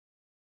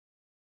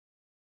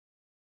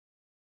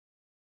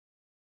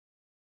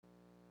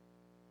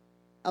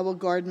I will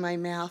guard my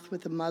mouth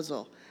with a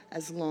muzzle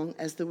as long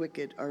as the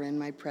wicked are in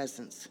my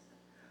presence.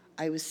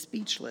 I was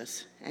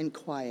speechless and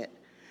quiet.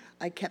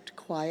 I kept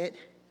quiet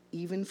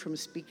even from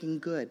speaking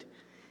good,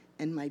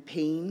 and my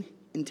pain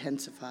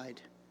intensified.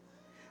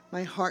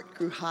 My heart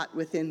grew hot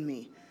within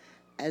me.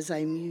 As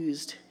I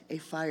mused, a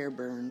fire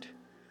burned.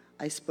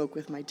 I spoke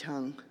with my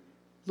tongue.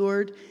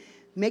 Lord,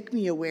 make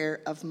me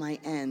aware of my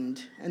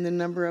end and the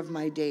number of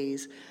my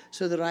days,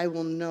 so that I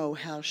will know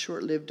how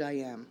short-lived I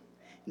am.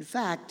 In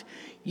fact,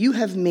 you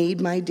have made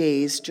my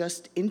days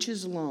just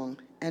inches long,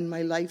 and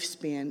my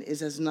lifespan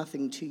is as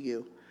nothing to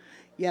you.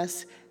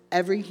 Yes,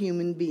 every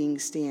human being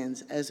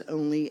stands as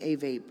only a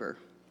vapor.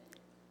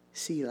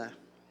 Selah.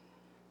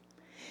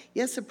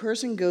 Yes, a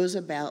person goes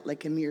about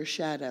like a mere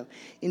shadow.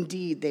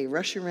 Indeed, they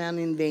rush around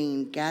in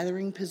vain,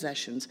 gathering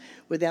possessions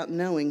without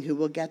knowing who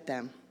will get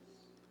them.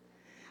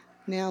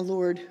 Now,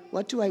 Lord,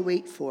 what do I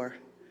wait for?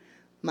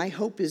 My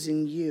hope is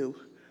in you.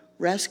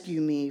 Rescue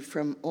me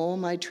from all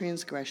my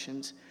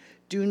transgressions.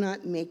 Do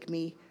not make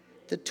me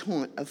the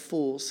taunt of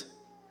fools.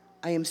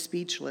 I am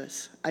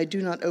speechless. I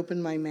do not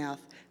open my mouth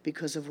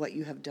because of what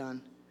you have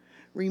done.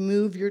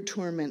 Remove your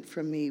torment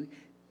from me.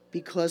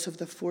 Because of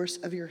the force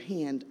of your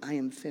hand, I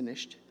am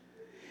finished.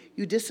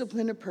 You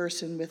discipline a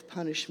person with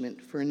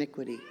punishment for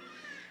iniquity,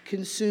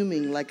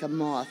 consuming like a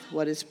moth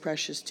what is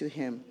precious to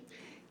him.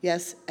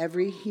 Yes,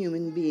 every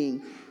human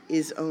being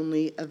is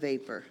only a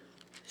vapor.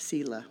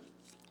 Selah.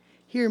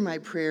 Hear my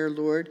prayer,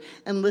 Lord,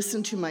 and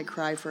listen to my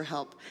cry for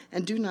help,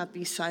 and do not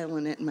be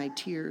silent at my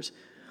tears,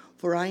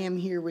 for I am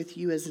here with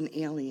you as an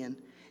alien,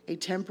 a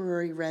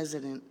temporary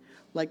resident,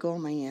 like all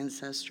my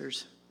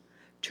ancestors.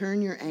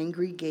 Turn your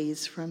angry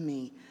gaze from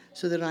me,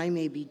 so that I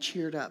may be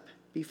cheered up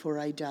before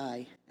I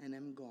die and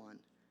am gone.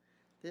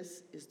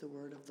 This is the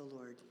word of the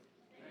Lord.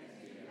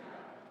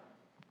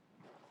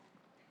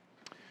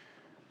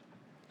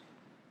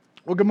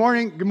 Well, good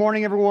morning. Good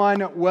morning,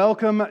 everyone.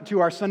 Welcome to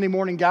our Sunday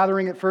morning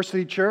gathering at First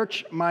City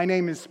Church. My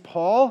name is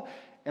Paul,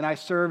 and I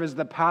serve as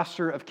the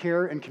pastor of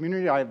care and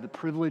community. I have the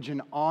privilege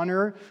and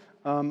honor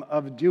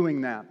of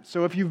doing that.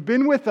 So if you've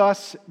been with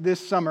us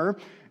this summer,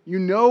 you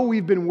know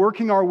we've been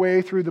working our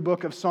way through the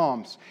book of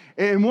Psalms.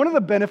 And one of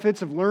the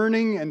benefits of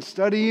learning and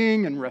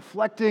studying and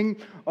reflecting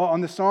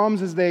on the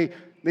Psalms is they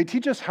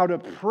teach us how to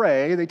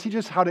pray. They teach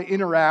us how to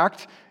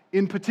interact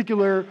in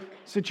particular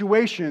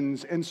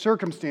situations and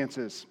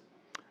circumstances.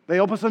 They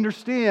help us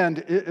understand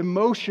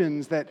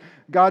emotions that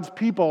God's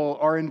people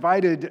are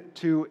invited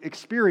to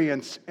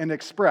experience and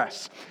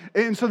express.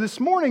 And so this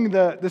morning,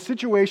 the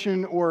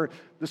situation or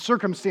the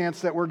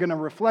circumstance that we're going to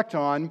reflect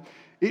on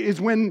is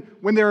when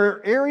there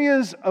are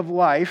areas of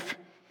life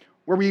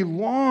where we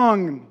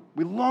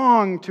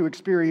long to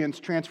experience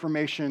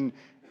transformation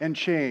and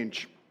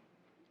change,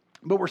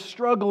 but we're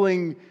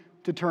struggling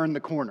to turn the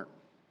corner.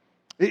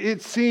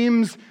 It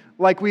seems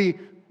like we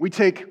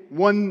take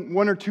one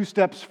or two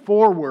steps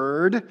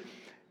forward,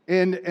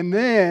 and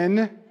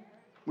then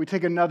we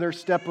take another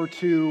step or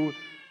two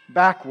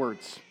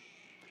backwards.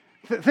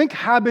 Think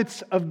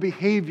habits of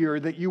behavior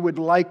that you would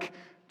like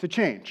to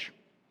change.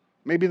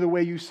 Maybe the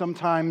way you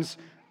sometimes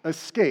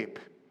escape,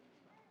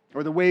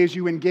 or the ways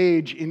you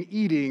engage in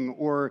eating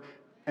or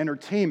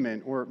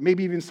entertainment, or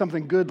maybe even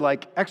something good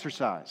like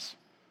exercise,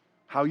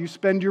 how you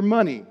spend your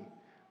money,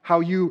 how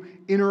you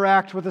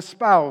interact with a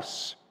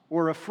spouse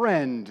or a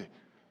friend,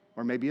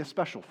 or maybe a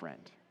special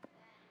friend,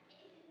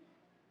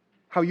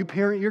 how you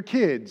parent your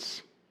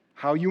kids,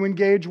 how you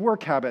engage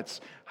work habits,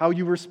 how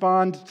you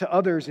respond to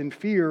others in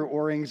fear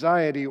or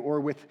anxiety or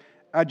with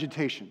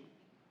agitation.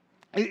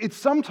 It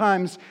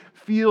sometimes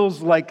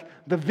feels like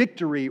the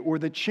victory or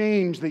the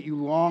change that you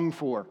long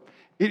for.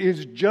 It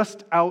is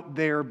just out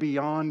there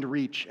beyond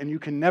reach, and you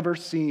can never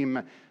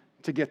seem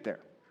to get there.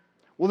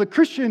 Well, the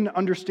Christian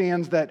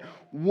understands that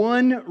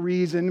one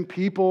reason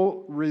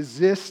people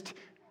resist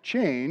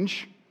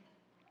change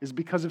is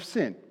because of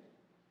sin.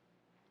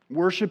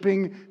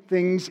 Worshiping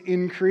things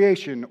in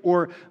creation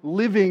or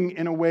living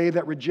in a way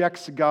that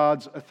rejects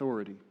God's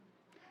authority.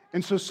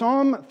 And so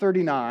Psalm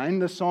 39,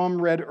 the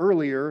psalm read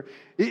earlier,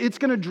 it's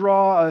going to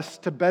draw us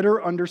to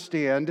better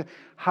understand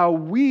how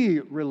we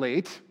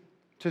relate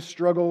to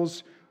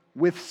struggles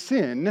with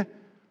sin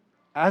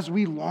as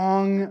we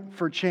long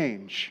for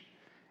change.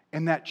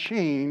 And that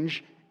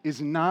change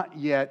is not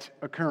yet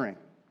occurring.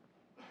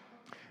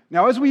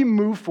 Now, as we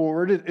move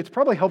forward, it's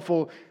probably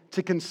helpful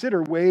to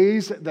consider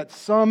ways that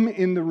some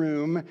in the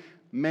room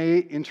may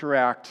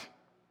interact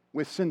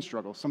with sin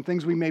struggles, some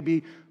things we may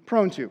be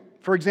prone to.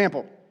 For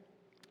example,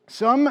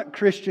 some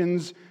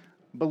Christians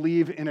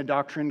believe in a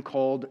doctrine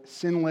called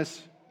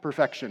sinless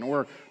perfection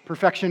or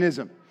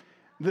perfectionism.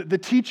 The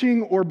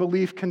teaching or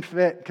belief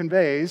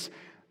conveys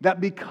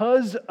that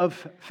because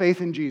of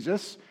faith in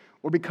Jesus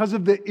or because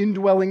of the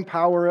indwelling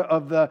power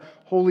of the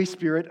Holy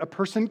Spirit, a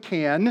person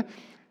can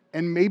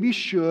and maybe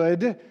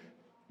should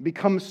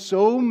become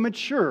so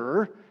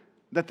mature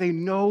that they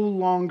no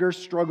longer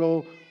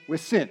struggle with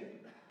sin.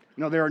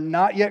 You know, there are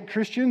not yet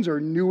Christians or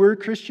newer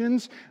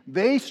Christians.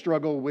 They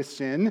struggle with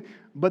sin,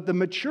 but the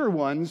mature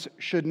ones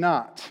should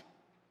not.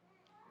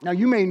 Now,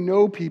 you may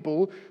know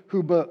people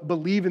who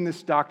believe in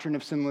this doctrine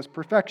of sinless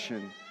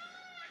perfection,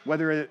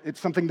 whether it's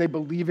something they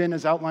believe in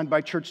as outlined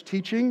by church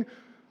teaching,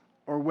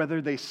 or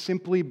whether they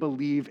simply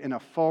believe in a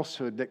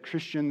falsehood that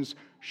Christians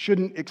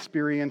shouldn't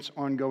experience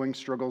ongoing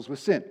struggles with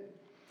sin.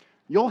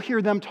 You'll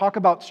hear them talk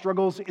about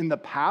struggles in the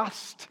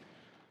past,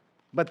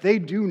 but they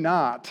do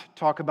not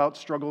talk about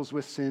struggles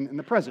with sin in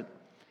the present.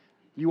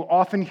 You will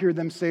often hear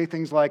them say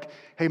things like,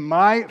 hey,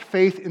 my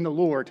faith in the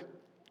Lord,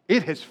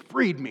 it has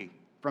freed me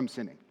from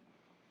sinning.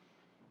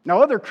 Now,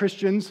 other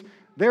Christians,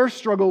 their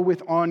struggle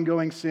with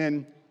ongoing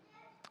sin,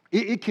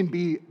 it can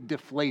be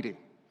deflating,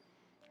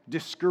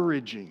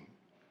 discouraging,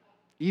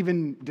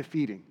 even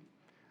defeating.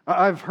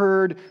 I've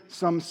heard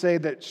some say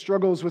that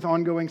struggles with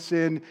ongoing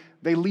sin,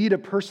 they lead a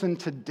person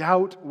to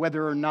doubt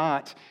whether or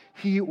not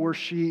he or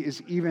she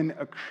is even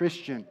a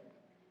Christian.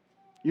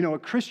 You know, a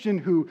Christian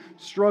who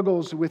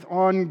struggles with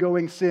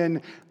ongoing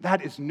sin,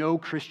 that is no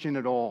Christian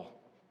at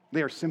all.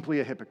 They are simply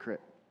a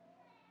hypocrite.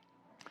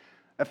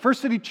 At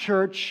First City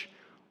Church,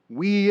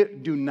 we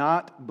do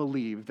not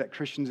believe that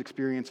Christians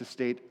experience a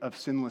state of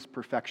sinless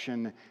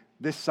perfection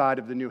this side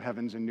of the new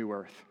heavens and new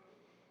earth.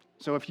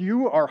 So if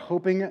you are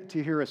hoping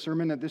to hear a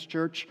sermon at this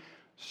church,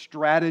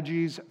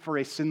 Strategies for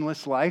a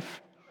Sinless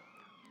Life,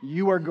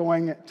 you are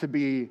going to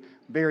be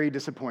very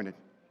disappointed.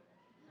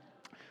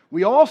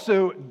 We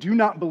also do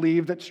not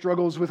believe that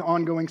struggles with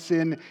ongoing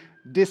sin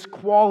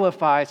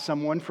disqualify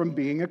someone from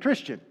being a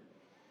Christian.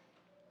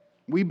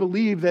 We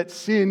believe that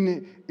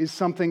sin is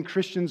something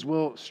Christians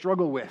will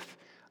struggle with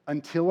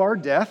until our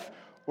death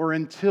or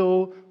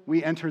until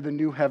we enter the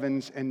new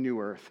heavens and new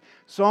earth.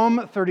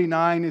 Psalm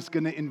 39 is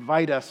going to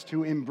invite us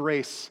to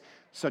embrace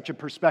such a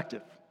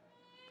perspective,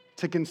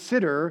 to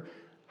consider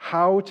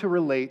how to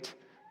relate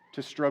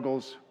to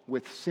struggles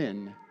with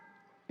sin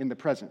in the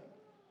present.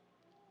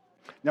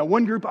 Now,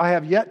 one group I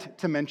have yet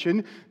to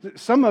mention,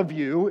 some of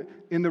you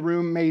in the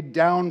room may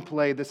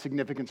downplay the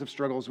significance of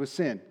struggles with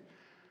sin,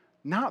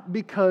 not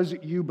because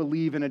you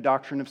believe in a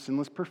doctrine of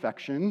sinless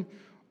perfection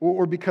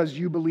or because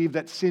you believe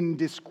that sin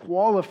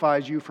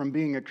disqualifies you from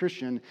being a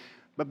Christian,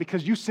 but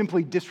because you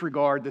simply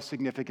disregard the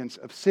significance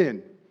of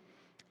sin.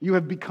 You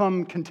have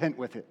become content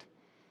with it.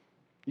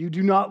 You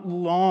do not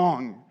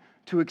long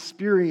to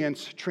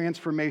experience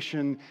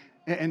transformation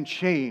and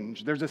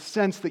change. There's a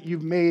sense that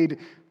you've made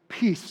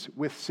peace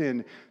with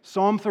sin.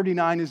 Psalm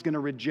 39 is going to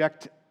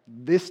reject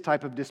this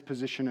type of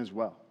disposition as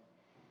well.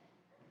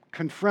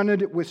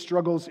 Confronted with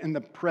struggles in the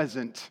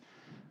present,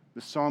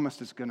 the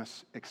psalmist is going to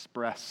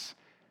express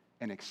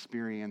and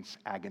experience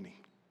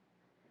agony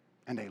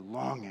and a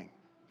longing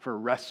for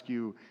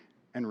rescue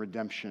and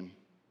redemption.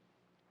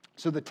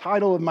 So the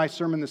title of my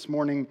sermon this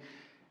morning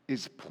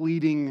is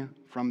Pleading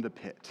from the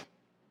Pit.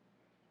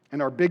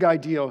 And our big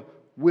idea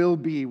will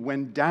be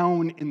when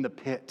down in the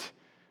pit,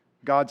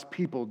 God's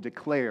people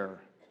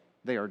declare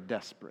they are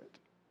desperate.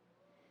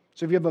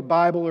 So if you have a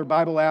Bible or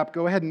Bible app,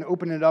 go ahead and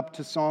open it up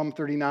to Psalm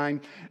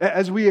 39.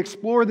 As we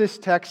explore this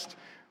text,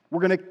 we're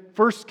going to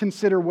first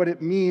consider what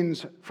it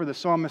means for the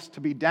psalmist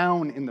to be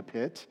down in the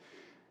pit,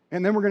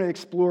 and then we're going to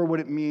explore what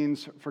it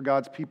means for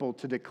God's people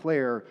to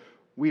declare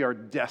we are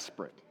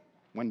desperate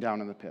when down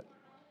in the pit.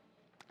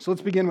 So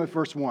let's begin with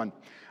verse 1.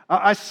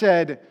 I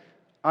said,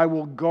 I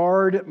will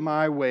guard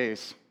my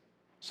ways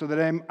so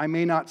that I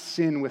may not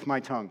sin with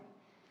my tongue.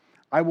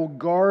 I will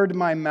guard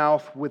my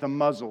mouth with a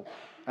muzzle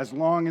as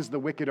long as the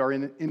wicked are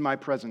in my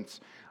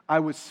presence. I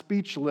was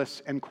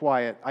speechless and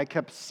quiet. I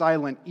kept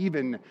silent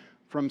even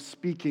from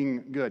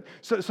speaking good.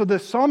 So the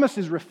psalmist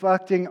is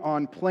reflecting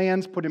on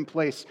plans put in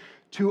place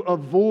to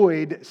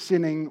avoid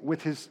sinning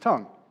with his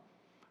tongue,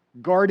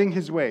 guarding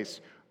his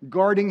ways,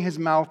 guarding his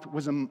mouth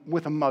with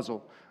a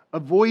muzzle,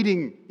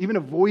 avoiding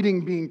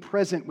being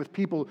present with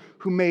people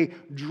who may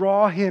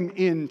draw him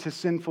into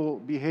sinful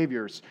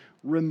behaviors,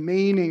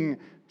 remaining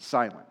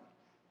silent.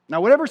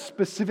 Now, whatever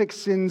specific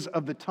sins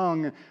of the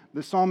tongue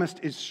the psalmist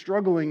is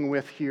struggling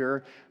with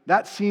here,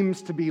 that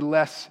seems to be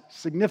less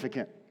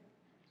significant.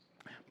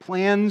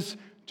 Plans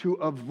to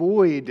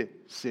avoid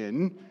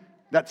sin,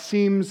 that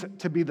seems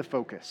to be the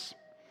focus.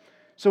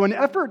 So an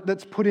effort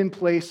that's put in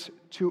place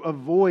to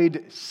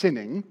avoid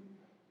sinning,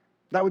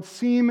 that would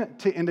seem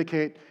to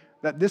indicate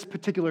that this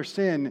particular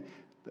sin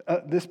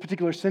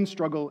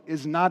struggle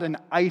is not an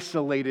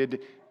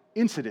isolated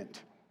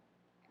incident,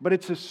 but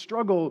it's a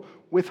struggle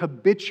with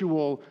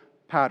habitual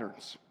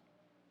patterns.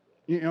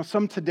 You know,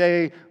 some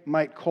today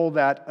might call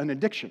that an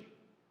addiction.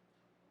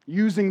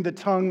 Using the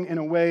tongue in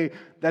a way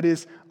that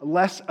is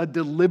less a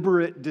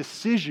deliberate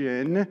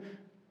decision,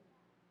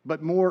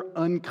 but more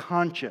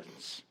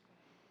unconscious.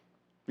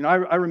 You know,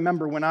 I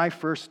remember when I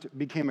first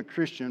became a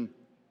Christian,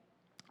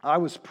 I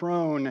was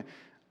prone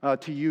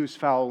to use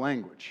foul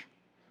language.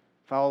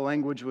 Foul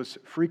language was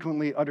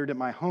frequently uttered at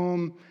my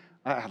home.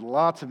 I had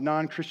lots of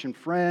non-Christian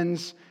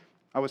friends.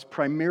 I was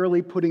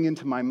primarily putting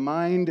into my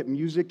mind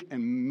music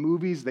and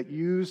movies that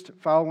used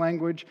foul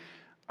language.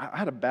 I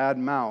had a bad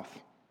mouth.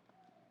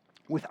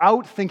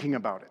 Without thinking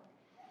about it,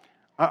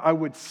 I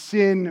would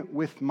sin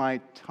with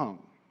my tongue.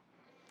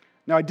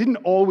 Now, I didn't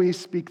always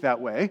speak that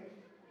way.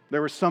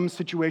 There were some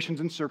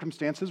situations and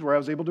circumstances where I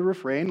was able to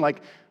refrain,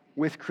 like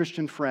with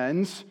Christian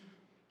friends,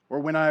 or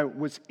when I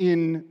was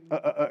in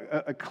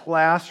a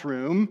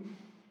classroom,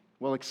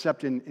 well,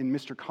 except in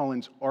Mr.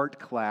 Collins' art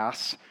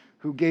class,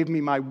 who gave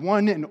me my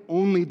one and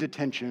only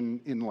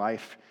detention in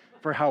life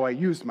for how I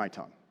used my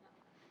tongue.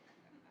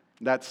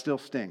 That still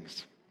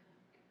stings.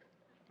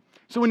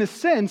 So in a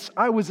sense,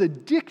 I was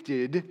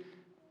addicted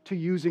to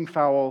using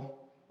foul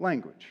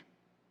language.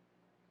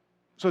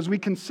 So as we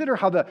consider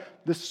how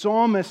the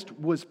psalmist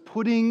was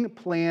putting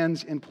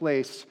plans in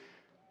place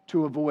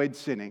to avoid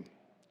sinning,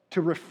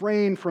 to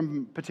refrain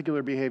from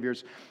particular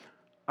behaviors,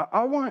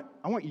 I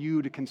want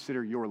you to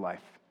consider your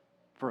life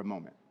for a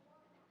moment.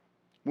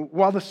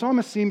 While the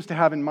psalmist seems to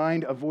have in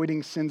mind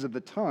avoiding sins of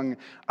the tongue,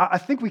 I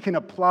think we can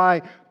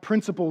apply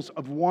principles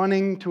of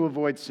wanting to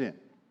avoid sin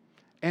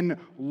and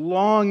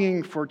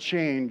longing for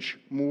change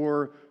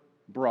more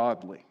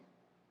broadly.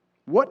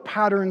 What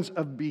patterns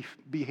of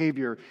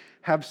behavior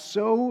have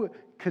so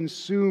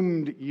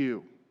consumed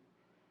you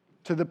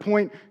to the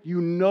point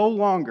you no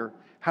longer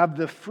have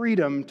the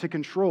freedom to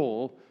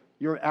control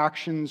your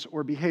actions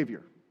or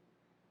behavior?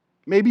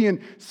 Maybe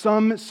in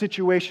some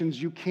situations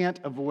you can't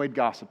avoid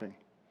gossiping.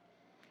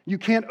 You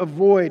can't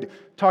avoid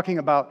talking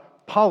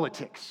about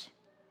politics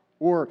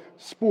or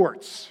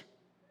sports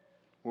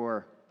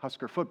or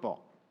Husker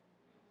football.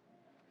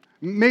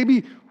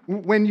 Maybe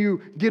when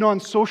you get on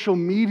social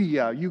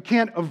media, you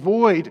can't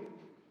avoid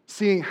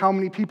seeing how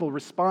many people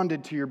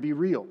responded to your Be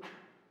Real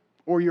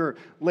or your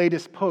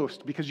latest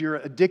post because you're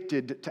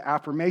addicted to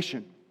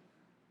affirmation.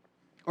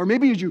 Or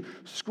maybe as you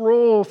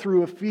scroll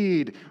through a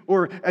feed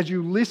or as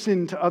you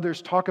listen to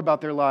others talk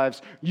about their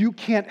lives, you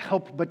can't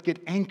help but get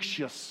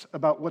anxious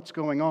about what's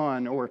going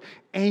on or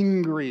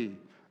angry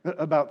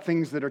about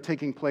things that are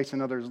taking place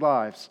in others'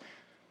 lives.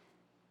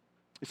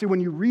 You see,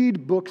 when you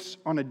read books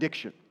on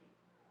addiction,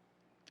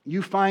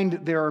 you find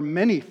there are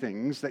many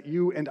things that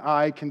you and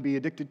I can be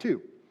addicted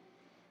to.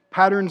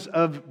 Patterns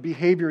of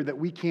behavior that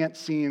we can't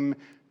seem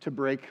to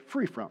break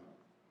free from.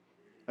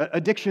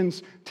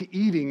 Addictions to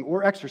eating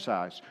or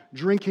exercise,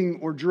 drinking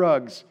or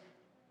drugs,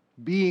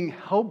 being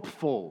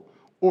helpful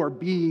or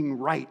being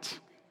right,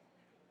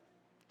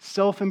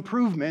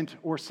 self-improvement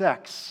or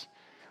sex.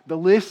 The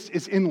list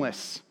is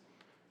endless.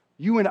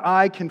 You and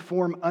I can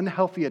form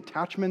unhealthy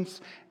attachments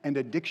and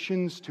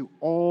addictions to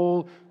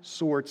all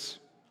sorts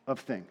of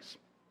things.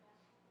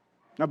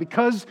 Now,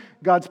 because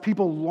God's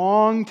people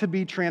long to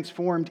be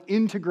transformed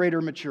into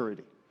greater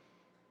maturity,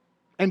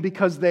 and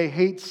because they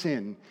hate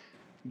sin,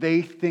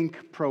 they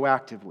think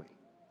proactively.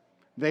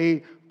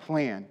 They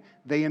plan.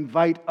 They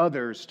invite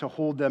others to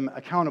hold them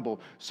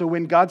accountable. So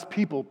when God's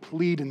people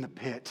plead in the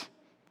pit,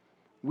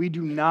 we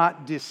do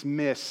not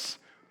dismiss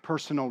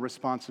personal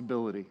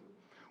responsibility.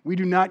 We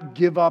do not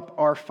give up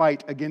our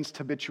fight against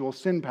habitual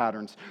sin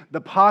patterns.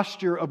 The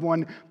posture of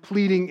one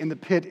pleading in the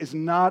pit is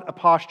not a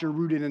posture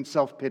rooted in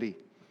self-pity.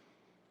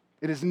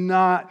 It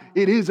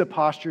is a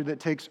posture that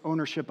takes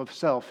ownership of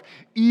self.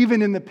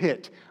 Even in the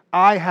pit,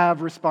 I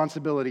have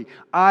responsibility.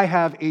 I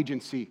have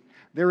agency.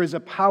 There is a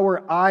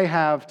power I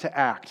have to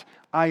act.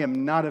 I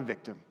am not a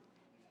victim.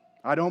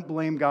 I don't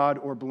blame God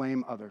or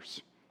blame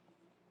others.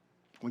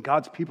 When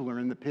God's people are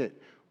in the pit,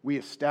 we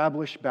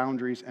establish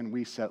boundaries and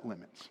we set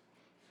limits.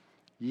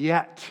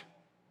 Yet,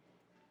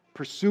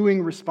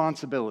 pursuing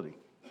responsibility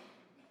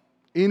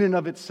in and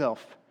of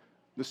itself,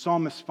 the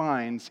psalmist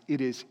finds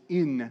it is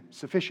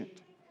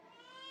insufficient.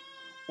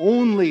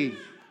 Only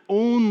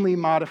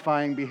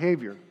modifying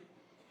behavior.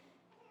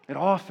 It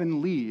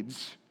often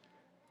leads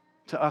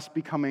to us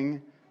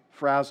becoming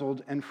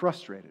frazzled and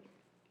frustrated.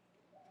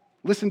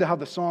 Listen to how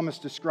the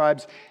psalmist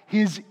describes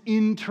his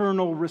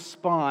internal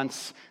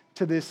response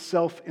to this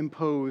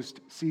self-imposed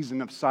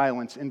season of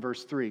silence in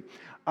verse 3.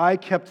 I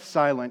kept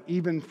silent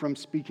even from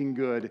speaking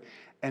good,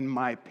 and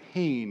my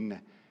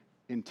pain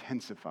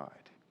intensified.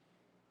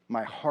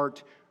 My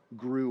heart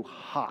grew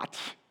hot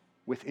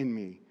within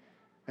me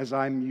as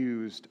I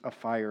mused, a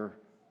fire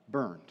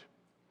burned.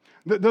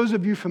 Those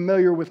of you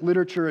familiar with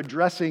literature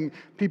addressing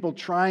people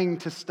trying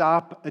to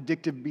stop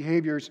addictive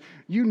behaviors,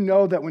 you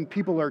know that when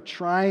people are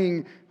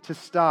trying to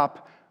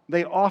stop,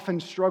 they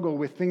often struggle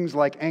with things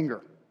like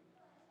anger,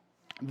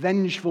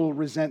 vengeful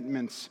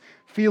resentments,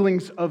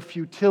 feelings of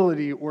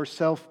futility or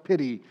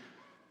self-pity,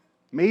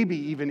 maybe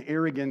even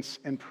arrogance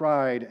and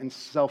pride and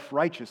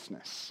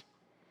self-righteousness.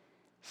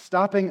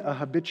 Stopping a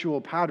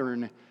habitual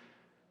pattern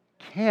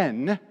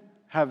can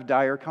have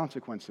dire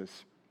consequences.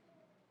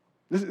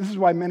 This is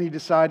why many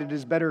decide it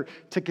is better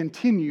to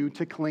continue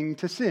to cling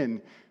to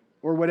sin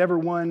or whatever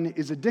one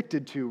is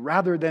addicted to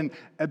rather than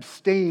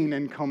abstain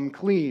and come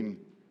clean.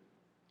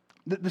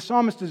 The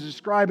psalmist is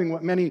describing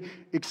what many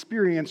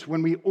experience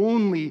when we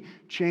only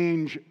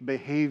change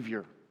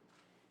behavior.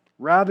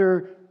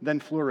 Rather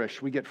than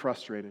flourish, we get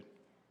frustrated.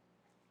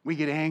 We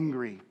get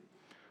angry.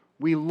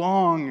 We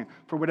long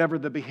for whatever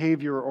the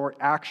behavior or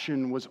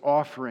action was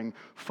offering.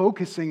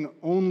 Focusing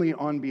only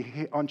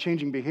on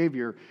changing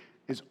behavior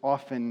is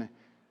often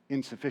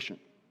insufficient.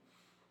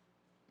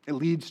 It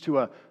leads to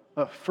a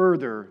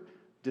further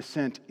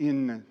descent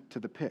into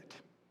the pit.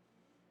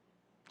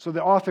 So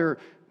the author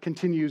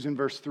continues in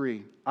verse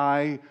 3,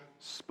 I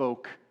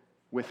spoke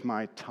with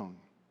my tongue.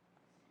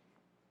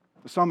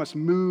 The psalmist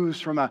moves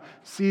from a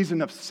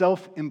season of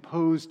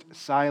self-imposed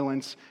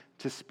silence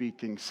to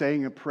speaking,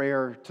 saying a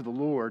prayer to the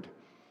Lord,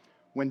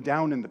 when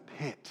down in the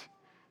pit,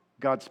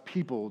 God's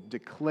people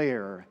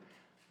declare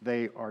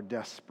they are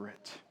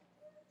desperate.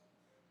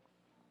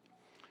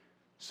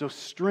 So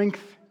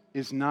strength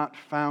is not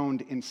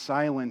found in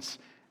silence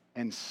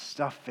and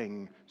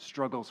stuffing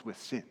struggles with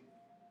sin.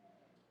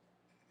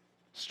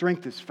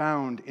 Strength is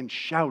found in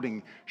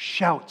shouting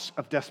shouts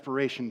of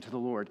desperation to the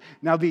Lord.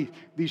 Now, these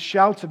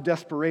shouts of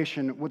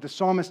desperation, what the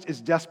psalmist is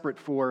desperate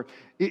for,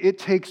 it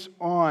takes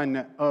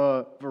on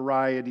a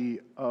variety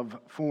of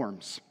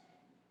forms.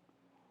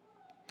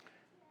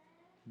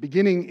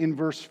 Beginning in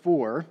verse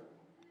 4,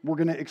 we're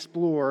going to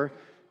explore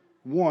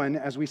one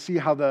as we see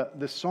how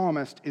the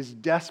psalmist is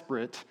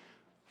desperate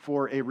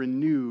for a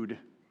renewed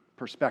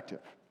perspective.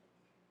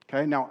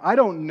 Okay, now I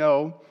don't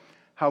know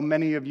how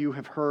many of you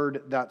have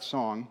heard that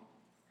song,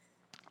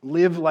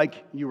 Live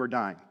Like You Are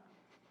Dying.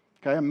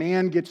 Okay, a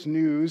man gets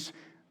news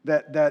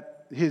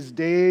that his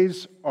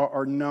days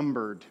are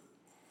numbered.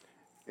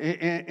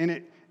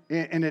 And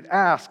it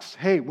asks,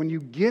 hey, when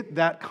you get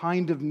that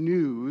kind of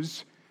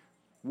news,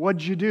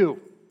 what'd you do?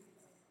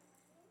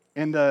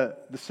 And the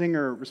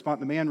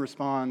man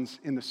responds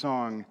in the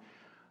song,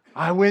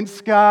 I went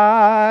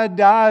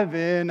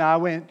skydiving, I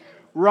went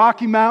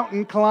Rocky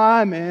Mountain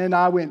climbing,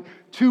 I went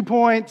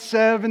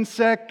 2.7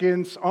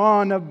 seconds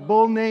on a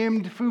bull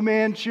named Fu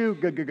Manchu.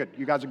 Good.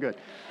 You guys are good.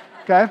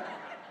 Okay?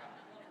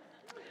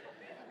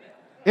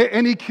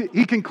 And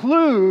he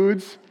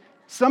concludes,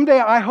 someday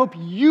I hope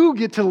you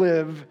get to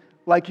live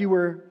like you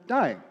were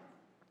dying.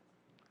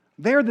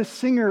 There the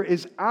singer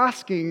is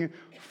asking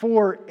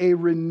for a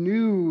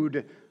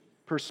renewed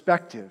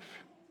perspective.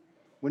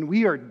 When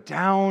we are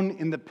down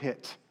in the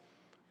pit,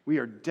 we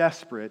are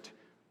desperate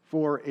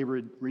for a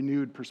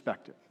renewed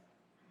perspective.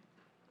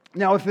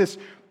 Now, if this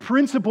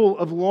principle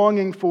of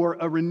longing for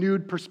a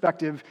renewed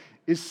perspective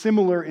is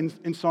similar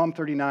in Psalm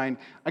 39,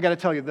 I got to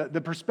tell you,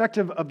 the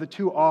perspective of the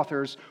two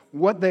authors,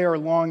 what they are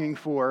longing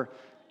for,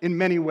 in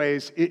many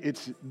ways,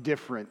 it's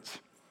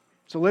different.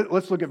 So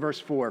let's look at verse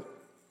 4.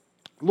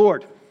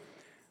 Lord,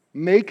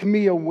 make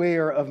me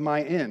aware of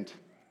my end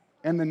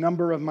and the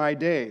number of my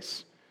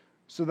days,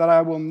 so that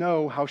I will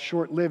know how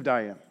short-lived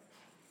I am.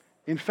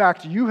 In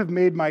fact, you have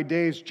made my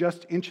days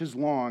just inches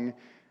long,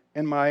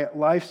 and my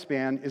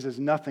lifespan is as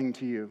nothing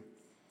to you.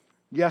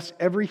 Yes,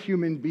 every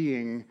human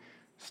being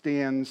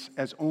stands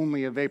as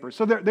only a vapor.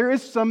 So there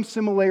is some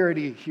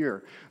similarity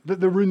here.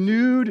 The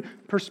renewed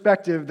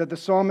perspective that the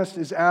psalmist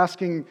is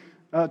asking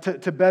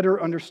to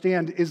better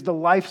understand is the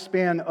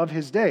lifespan of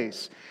his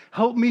days.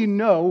 Help me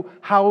know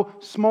how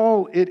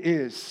small it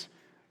is.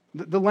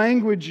 The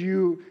language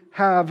you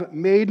have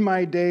made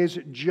my days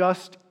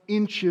just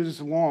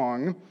inches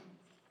long,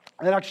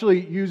 it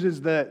actually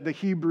uses the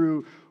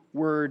Hebrew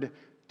word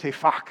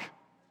tefach.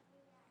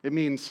 It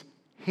means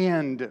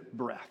hand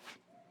breadth.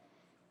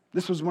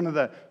 This was one of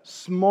the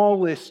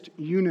smallest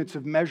units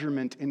of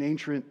measurement in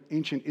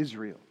ancient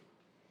Israel.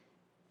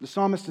 The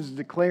psalmist is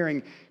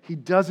declaring he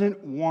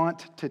doesn't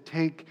want to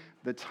take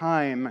the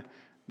time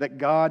that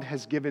God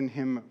has given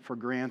him for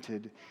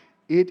granted.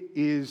 It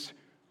is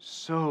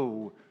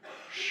so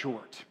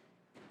short.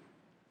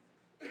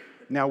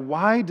 Now,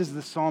 why does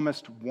the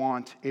psalmist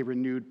want a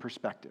renewed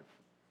perspective?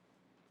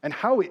 And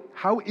how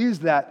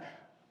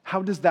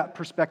does that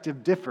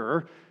perspective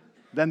differ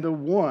than the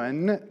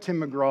one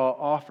Tim McGraw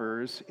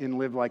offers in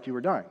Live Like You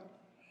Were Dying?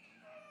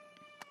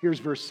 Here's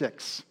verse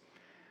 6.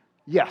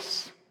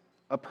 Yes,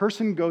 a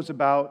person goes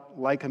about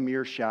like a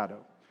mere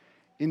shadow.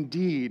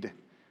 Indeed,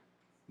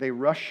 they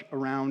rush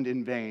around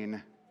in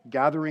vain,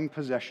 gathering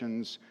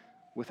possessions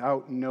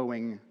without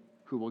knowing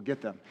who will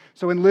get them.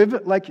 So in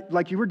Live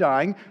Like You Were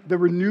Dying, the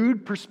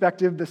renewed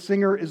perspective the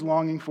singer is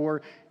longing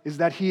for is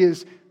that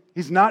he's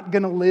not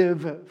going to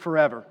live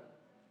forever.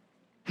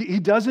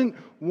 He doesn't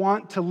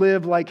want to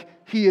live like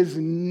he is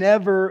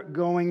never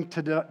going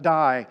to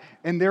die,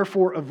 and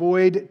therefore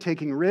avoid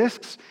taking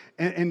risks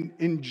and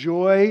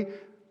enjoy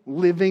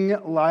living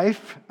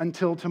life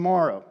until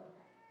tomorrow.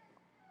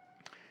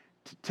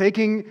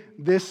 Taking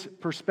this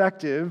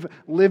perspective,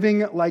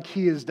 living like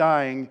he is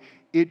dying,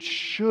 it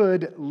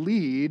should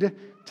lead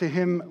to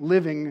him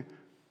living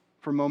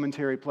for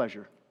momentary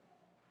pleasure,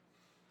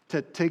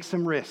 to take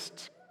some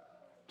risks,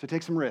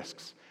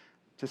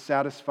 to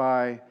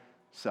satisfy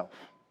self.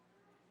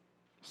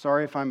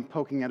 Sorry if I'm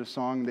poking at a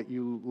song that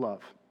you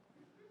love.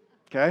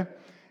 Okay?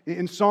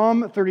 In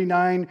Psalm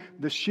 39,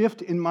 the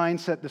shift in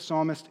mindset the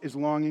psalmist is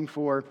longing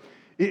for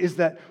is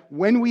that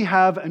when we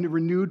have a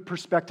renewed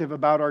perspective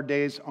about our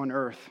days on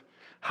earth,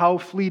 how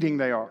fleeting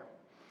they are,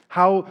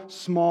 how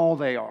small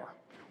they are,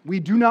 we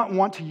do not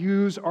want to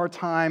use our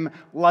time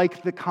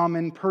like the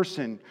common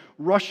person,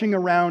 rushing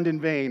around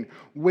in vain,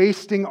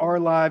 wasting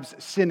our lives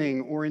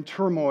sinning or in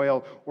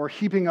turmoil or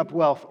heaping up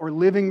wealth or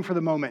living for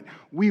the moment.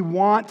 We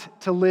want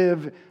to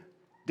live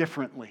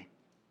differently.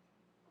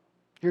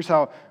 Here's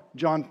how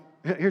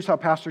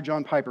Pastor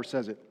John Piper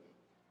says it.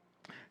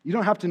 You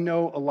don't have to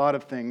know a lot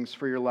of things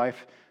for your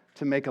life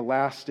to make a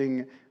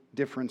lasting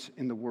difference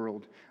in the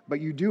world, but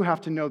you do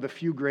have to know the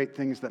few great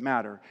things that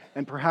matter,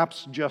 and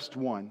perhaps just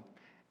one,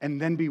 and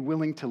then be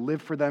willing to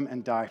live for them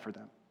and die for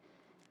them.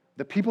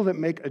 The people that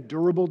make a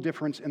durable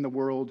difference in the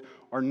world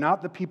are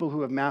not the people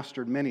who have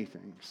mastered many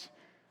things,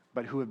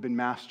 but who have been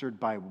mastered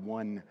by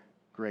one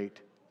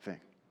great thing.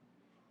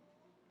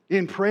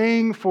 In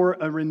praying for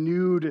a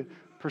renewed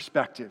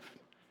perspective,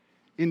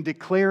 in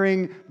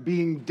declaring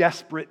being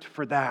desperate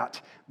for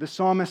that, the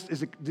psalmist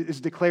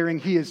is declaring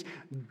he is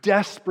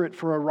desperate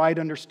for a right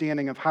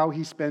understanding of how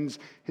he spends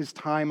his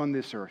time on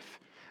this earth,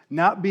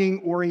 not being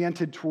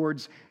oriented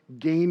towards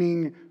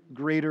gaining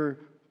greater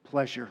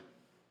pleasure.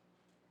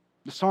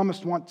 The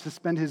psalmist wants to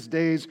spend his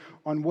days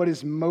on what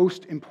is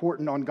most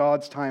important on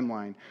God's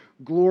timeline: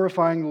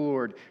 glorifying the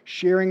Lord,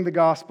 sharing the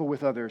gospel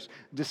with others,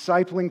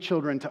 discipling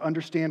children to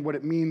understand what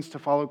it means to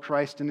follow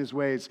Christ in his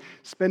ways,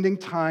 spending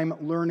time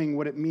learning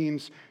what it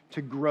means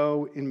to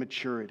grow in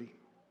maturity.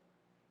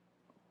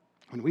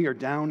 When we are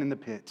down in the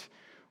pit,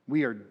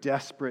 we are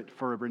desperate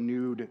for a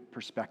renewed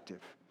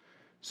perspective.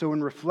 So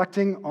in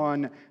reflecting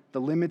on the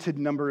limited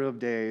number of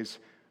days,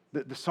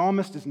 the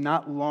psalmist is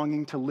not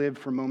longing to live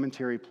for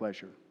momentary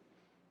pleasure.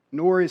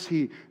 Nor is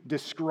he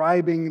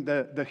describing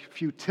the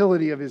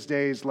futility of his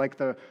days like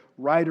the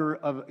writer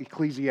of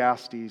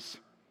Ecclesiastes.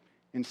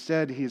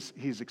 Instead,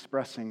 he's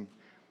expressing,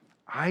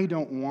 I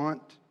don't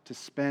want to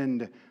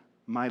spend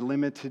my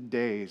limited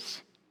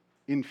days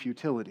in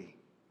futility.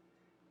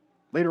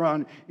 Later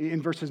on,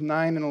 in verses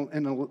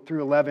 9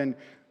 through 11,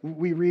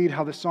 we read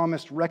how the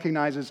psalmist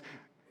recognizes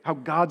how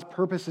God's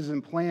purposes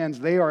and plans,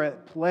 they are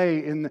at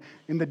play in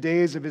the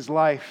days of his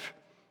life.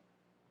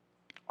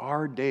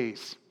 Our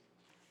days,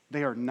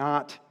 they are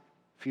not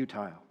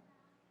futile.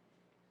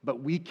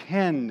 But we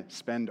can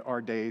spend our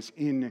days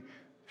in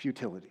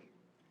futility.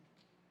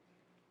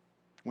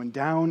 When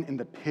down in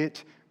the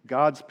pit,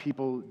 God's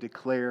people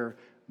declare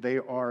they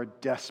are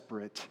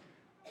desperate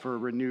for a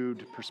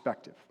renewed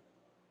perspective.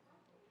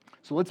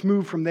 So let's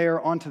move from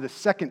there on to the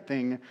second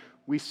thing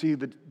we see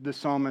the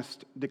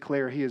psalmist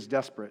declare he is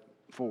desperate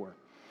for.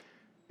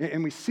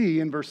 And we see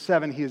in verse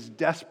 7, he is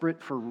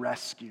desperate for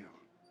rescue.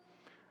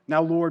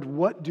 Now, Lord,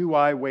 what do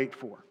I wait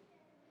for?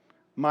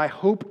 My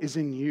hope is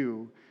in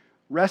you.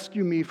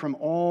 Rescue me from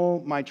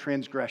all my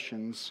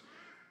transgressions.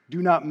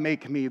 Do not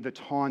make me the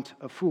taunt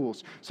of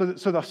fools. So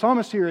the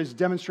psalmist here is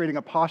demonstrating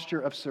a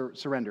posture of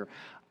surrender.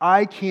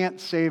 I can't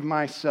save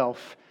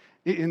myself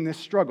in this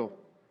struggle.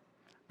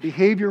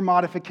 Behavior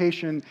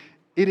modification,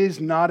 it is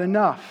not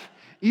enough.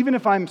 Even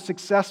if I'm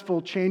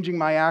successful changing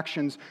my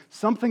actions,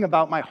 something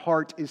about my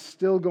heart is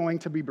still going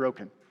to be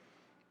broken.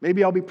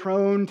 Maybe I'll be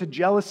prone to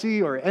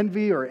jealousy or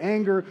envy or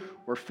anger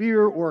or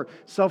fear or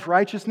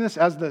self-righteousness,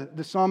 as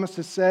the psalmist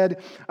has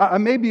said. I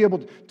may be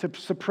able to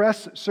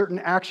suppress certain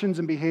actions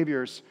and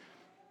behaviors,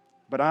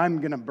 but I'm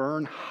going to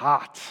burn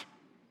hot.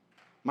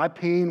 My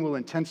pain will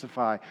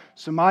intensify.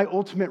 So my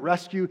ultimate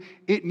rescue,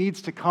 it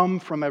needs to come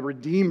from a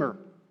redeemer.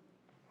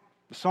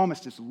 The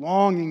psalmist is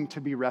longing to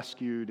be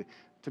rescued,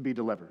 to be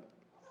delivered.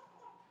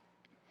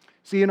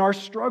 See, in our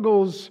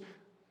struggles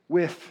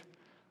with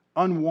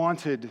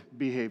unwanted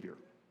behavior,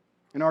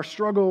 in our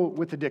struggle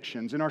with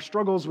addictions, in our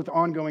struggles with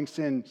ongoing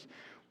sins,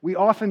 we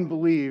often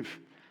believe,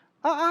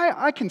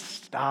 I can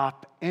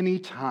stop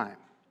anytime.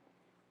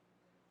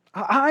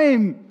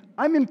 I'm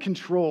in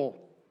control.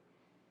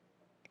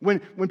 When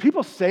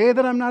people say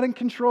that I'm not in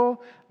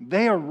control,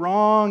 they are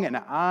wrong and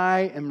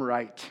I am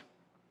right.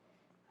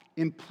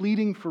 In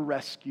pleading for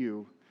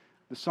rescue,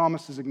 the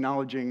psalmist is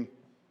acknowledging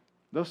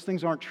those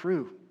things aren't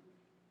true.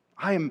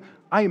 I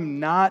am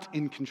not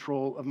in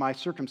control of my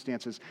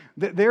circumstances.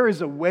 There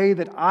is a way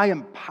that I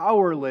am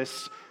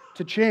powerless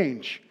to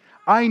change.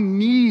 I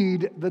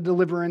need the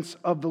deliverance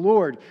of the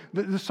Lord.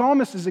 The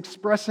psalmist is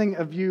expressing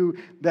a view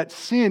that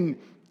sin,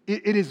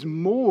 it is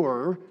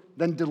more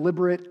than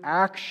deliberate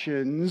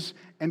actions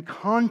and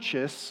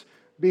conscious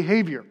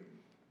behavior.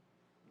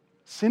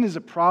 Sin is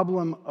a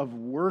problem of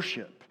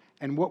worship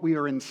and what we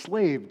are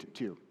enslaved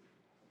to.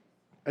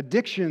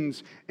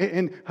 Addictions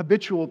and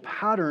habitual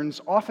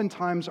patterns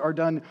oftentimes are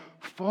done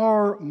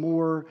far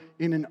more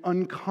in an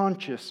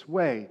unconscious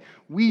way.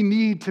 We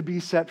need to be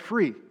set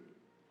free.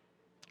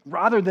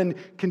 Rather than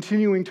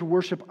continuing to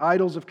worship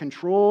idols of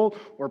control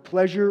or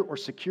pleasure or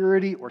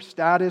security or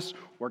status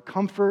or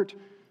comfort,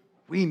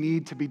 we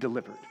need to be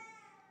delivered.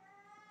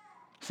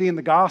 See, in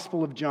the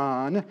Gospel of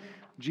John,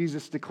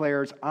 Jesus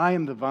declares, I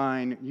am the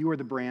vine, you are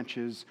the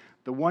branches.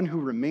 The one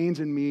who remains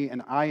in me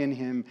and I in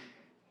him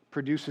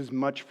produces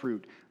much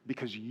fruit,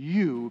 because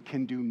you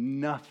can do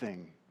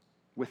nothing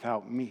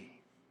without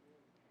me.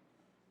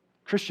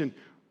 Christian,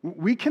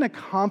 we can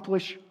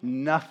accomplish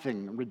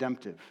nothing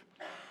redemptive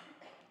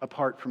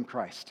apart from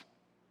Christ.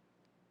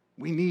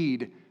 We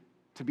need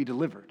to be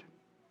delivered.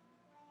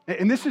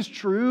 And this is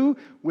true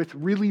with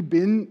really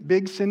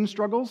big sin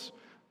struggles,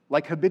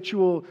 like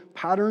habitual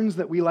patterns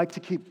that we like to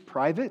keep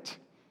private,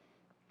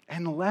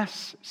 and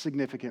less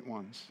significant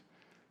ones.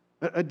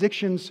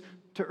 Addictions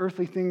to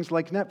earthly things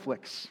like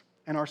Netflix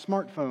and our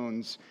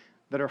smartphones,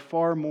 that are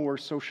far more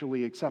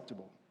socially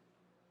acceptable.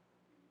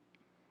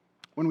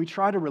 When we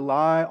try to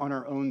rely on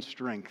our own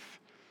strength,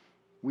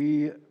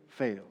 we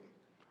fail.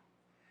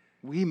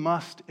 We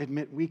must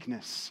admit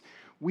weakness.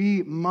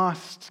 We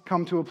must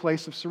come to a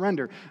place of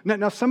surrender.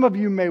 Now, some of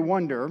you may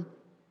wonder,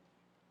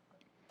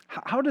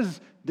 how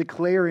does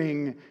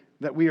declaring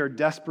that we are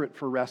desperate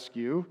for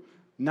rescue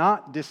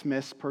not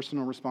dismiss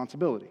personal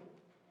responsibility?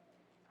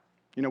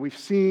 We've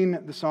seen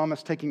the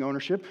psalmist taking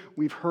ownership.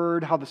 We've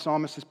heard how the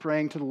psalmist is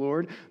praying to the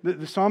Lord.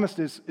 The psalmist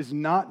is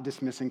not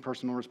dismissing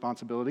personal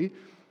responsibility,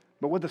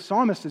 but what the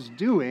psalmist is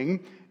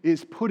doing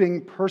is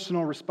putting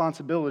personal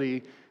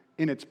responsibility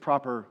in its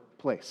proper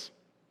place.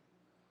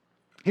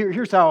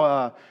 Here's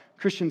how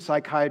Christian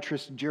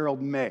psychiatrist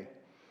Gerald May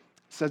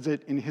says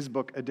it in his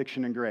book,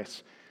 Addiction and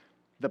Grace.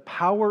 The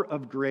power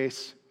of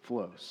grace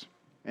flows.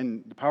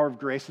 And the power of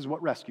grace is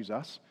what rescues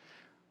us.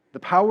 The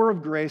power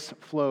of grace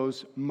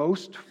flows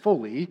most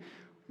fully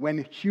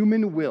when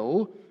human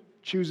will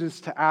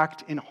chooses to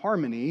act in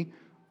harmony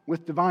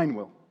with divine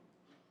will.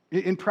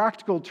 In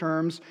practical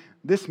terms,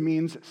 this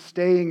means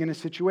staying in a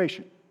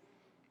situation,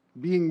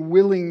 being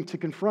willing to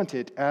confront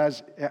it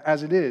as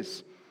it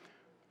is,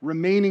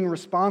 remaining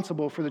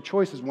responsible for the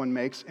choices one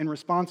makes in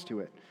response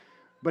to it,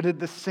 but at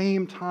the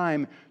same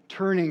time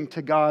turning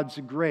to God's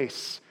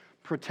grace,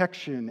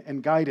 protection,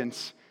 and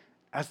guidance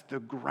as the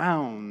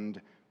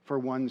ground for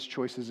one's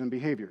choices and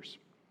behaviors.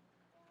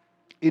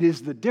 It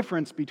is the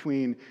difference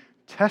between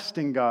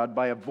testing God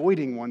by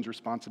avoiding one's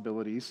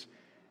responsibilities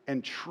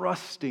and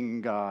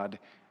trusting God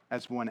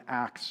as one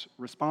acts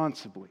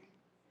responsibly.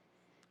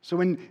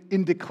 So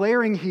in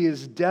declaring he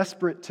is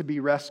desperate to be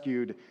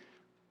rescued,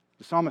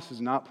 the psalmist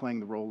is not playing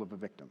the role of a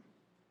victim.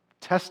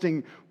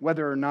 Testing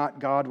whether or not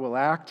God will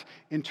act,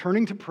 in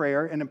turning to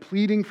prayer and in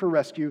pleading for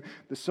rescue,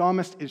 the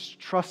psalmist is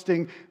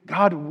trusting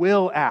God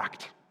will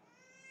act.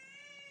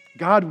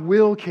 God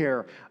will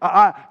care.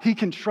 He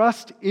can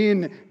trust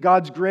in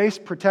God's grace,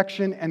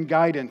 protection, and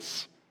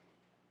guidance.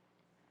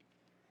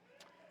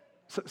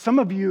 So some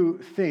of you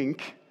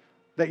think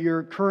that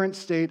your current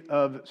state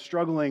of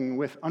struggling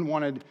with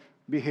unwanted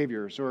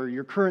behaviors, or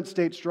your current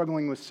state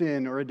struggling with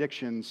sin or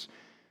addictions,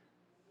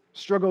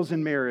 struggles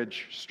in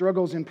marriage,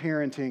 struggles in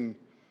parenting,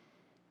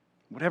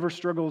 whatever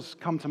struggles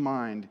come to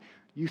mind,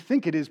 you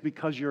think it is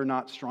because you're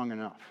not strong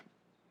enough.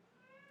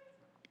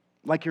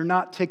 Like you're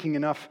not taking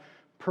enough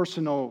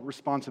personal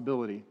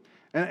responsibility.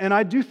 And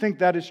I do think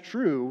that is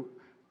true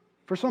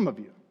for some of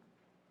you.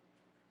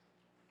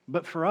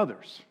 But for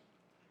others,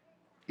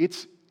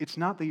 it's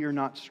not that you're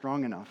not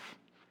strong enough.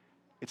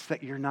 It's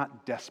that you're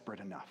not desperate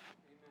enough.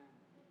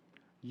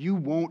 You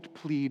won't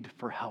plead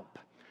for help.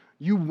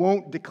 You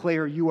won't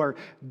declare you are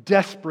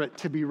desperate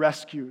to be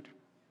rescued.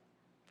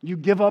 You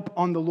give up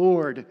on the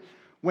Lord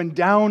when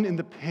down in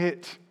the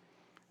pit,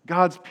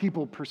 God's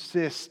people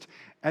persist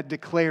at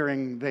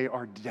declaring they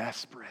are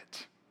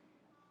desperate.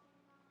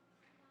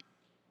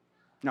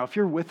 Now, if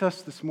you're with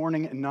us this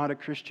morning and not a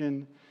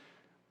Christian,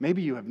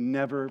 maybe you have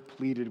never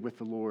pleaded with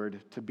the Lord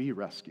to be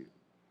rescued.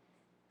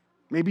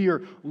 Maybe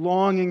you're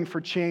longing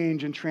for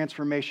change and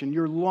transformation.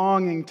 You're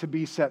longing to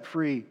be set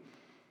free.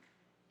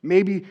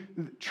 Maybe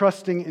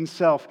trusting in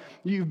self.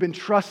 You've been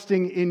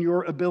trusting in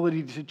your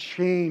ability to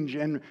change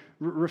and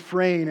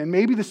refrain. And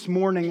maybe this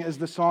morning, as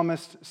the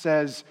psalmist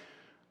says,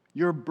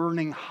 you're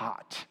burning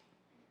hot.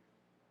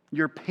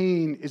 Your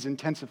pain is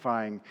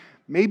intensifying.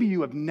 Maybe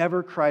you have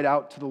never cried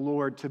out to the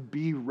Lord to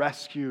be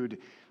rescued,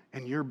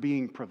 and you're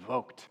being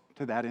provoked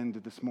to that end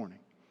this morning.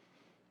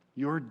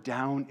 You're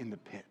down in the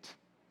pit.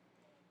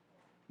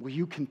 Will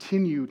you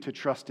continue to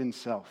trust in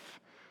self,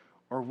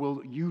 or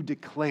will you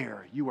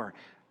declare you are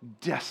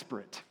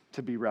desperate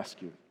to be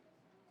rescued?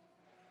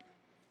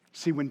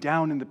 See, when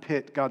down in the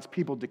pit, God's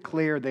people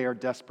declare they are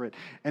desperate,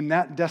 and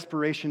that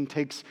desperation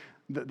takes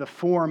the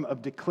form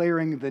of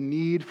declaring the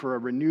need for a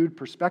renewed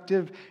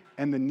perspective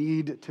and the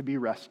need to be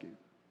rescued.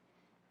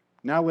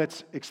 Now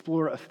let's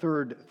explore a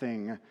third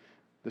thing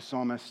the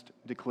psalmist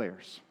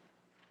declares.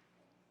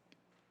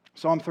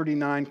 Psalm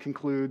 39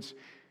 concludes,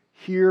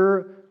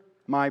 "Hear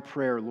my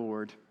prayer,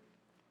 Lord,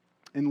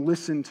 and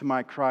listen to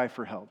my cry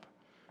for help.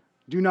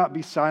 Do not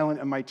be silent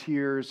at my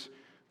tears,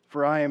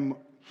 for I am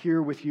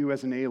here with you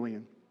as an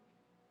alien,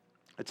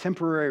 a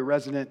temporary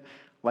resident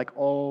like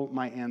all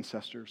my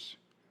ancestors.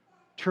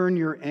 Turn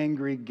your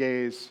angry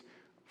gaze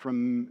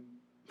from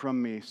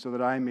me so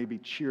that I may be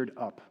cheered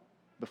up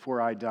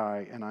before I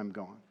die and I'm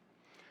gone."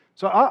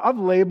 So I've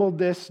labeled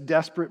this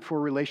desperate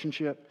for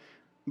relationship,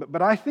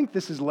 but I think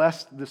this is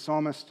less the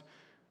psalmist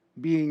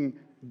being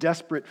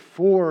desperate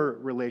for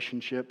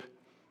relationship,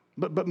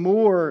 but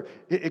more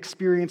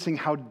experiencing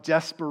how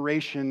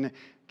desperation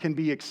can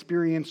be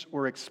experienced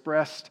or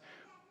expressed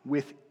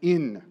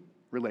within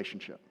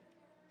relationship.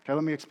 Okay,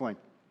 let me explain.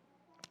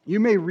 You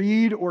may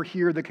read or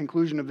hear the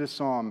conclusion of this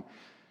psalm,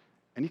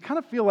 and you kind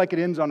of feel like it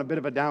ends on a bit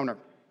of a downer,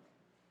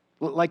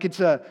 like it's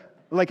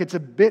a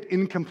bit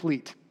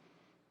incomplete.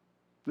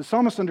 The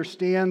psalmist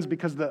understands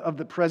because of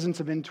the presence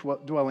of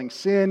indwelling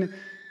sin,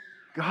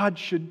 God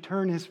should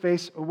turn his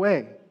face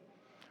away.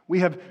 We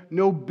have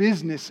no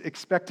business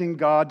expecting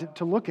God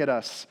to look at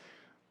us.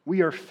 We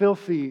are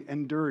filthy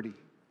and dirty.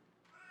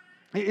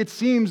 It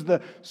seems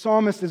the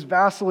psalmist is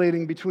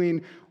vacillating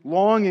between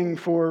longing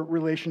for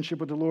relationship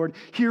with the Lord,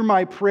 hear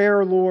my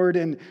prayer, Lord,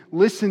 and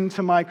listen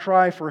to my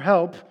cry for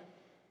help,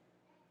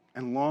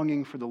 and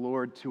longing for the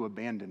Lord to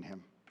abandon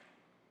him.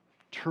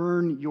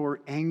 Turn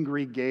your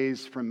angry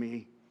gaze from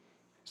me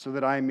so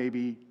that I may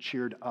be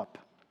cheered up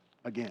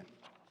again.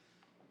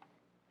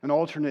 An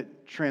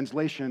alternate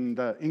translation,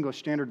 the English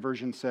Standard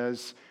Version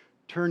says,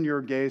 turn your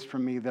gaze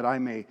from me that I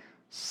may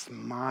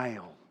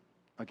smile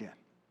again.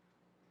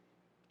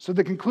 So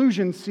the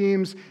conclusion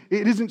seems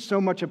it isn't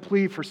so much a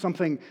plea for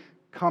something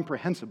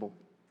comprehensible,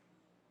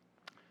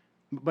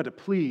 but a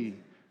plea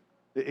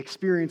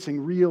experiencing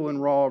real and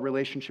raw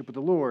relationship with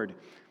the Lord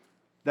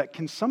that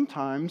can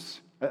sometimes,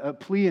 a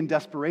plea in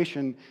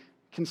desperation,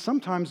 can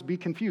sometimes be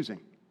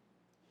confusing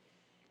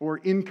or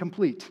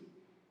incomplete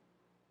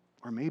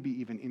or maybe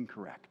even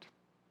incorrect.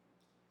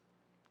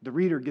 The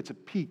reader gets a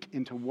peek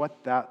into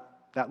what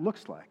that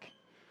looks like.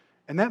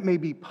 And that may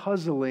be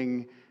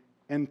puzzling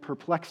and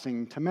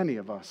perplexing to many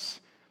of us.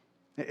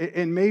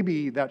 And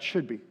maybe that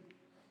should be.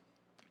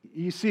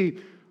 You see,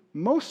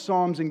 most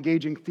Psalms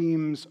engaging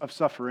themes of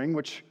suffering,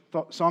 which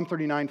Psalm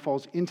 39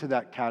 falls into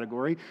that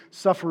category,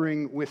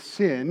 suffering with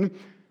sin,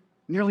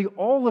 nearly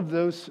all of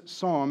those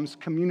Psalms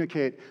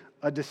communicate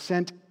a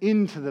descent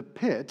into the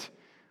pit,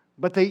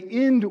 but they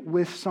end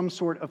with some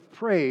sort of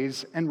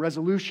praise and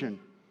resolution.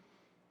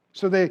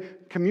 So they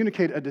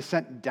communicate a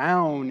descent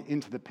down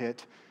into the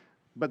pit,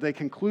 but they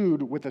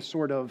conclude with a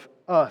sort of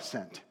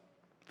ascent.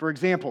 For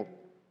example,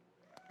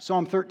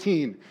 Psalm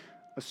 13,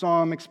 a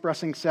psalm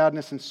expressing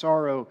sadness and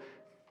sorrow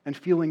and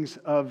feelings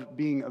of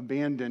being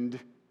abandoned,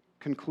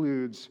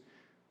 concludes,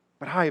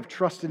 but I have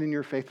trusted in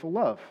your faithful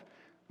love.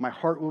 My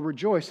heart will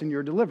rejoice in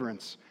your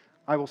deliverance.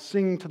 I will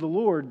sing to the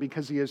Lord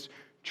because he has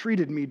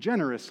treated me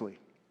generously.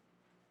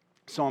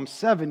 Psalm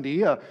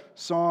 70, a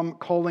psalm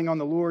calling on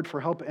the Lord for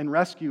help and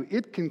rescue,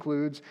 it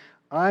concludes,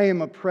 I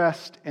am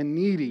oppressed and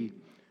needy.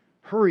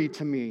 Hurry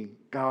to me,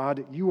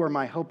 God. You are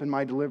my help and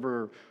my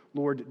deliverer.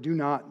 Lord, do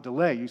not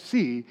delay. You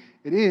see,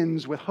 it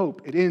ends with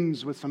hope. It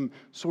ends with some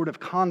sort of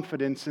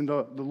confidence in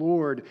the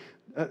Lord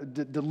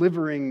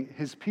delivering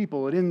his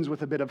people. It ends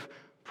with a bit of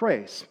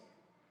praise.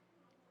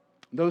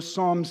 Those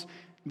psalms,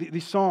 the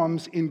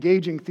psalms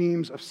engaging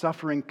themes of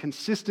suffering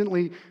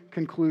consistently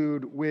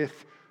conclude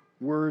with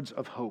words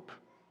of hope,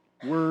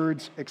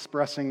 words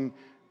expressing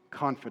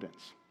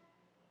confidence.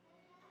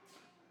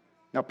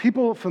 Now,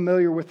 people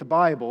familiar with the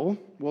Bible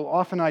will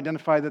often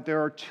identify that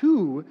there are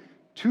two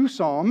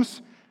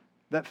psalms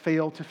that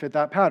fail to fit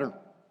that pattern.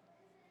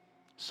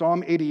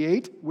 Psalm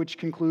 88, which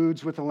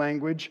concludes with the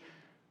language,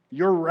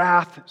 your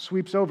wrath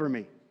sweeps over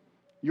me.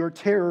 Your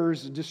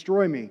terrors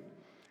destroy me.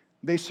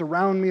 They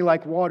surround me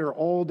like water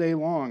all day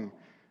long.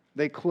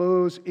 They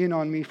close in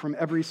on me from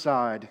every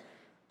side.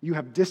 You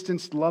have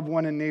distanced loved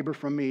one and neighbor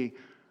from me.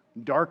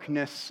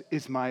 Darkness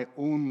is my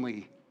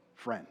only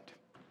friend.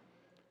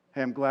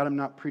 Hey, I'm glad I'm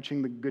not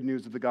preaching the good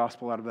news of the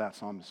gospel out of that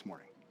psalm this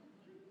morning.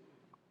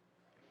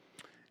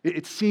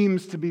 It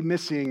seems to be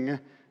missing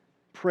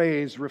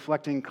praise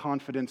reflecting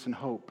confidence and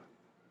hope.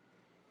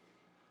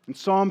 In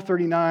Psalm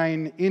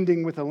 39,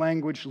 ending with the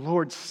language,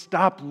 Lord,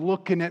 stop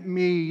looking at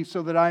me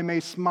so that I may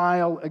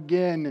smile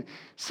again,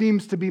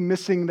 seems to be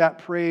missing that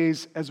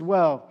praise as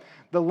well.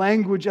 The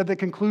language at the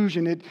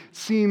conclusion, it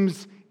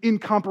seems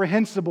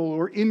incomprehensible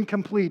or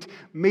incomplete,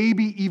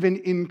 maybe even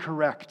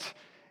incorrect.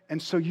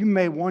 And so you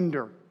may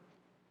wonder,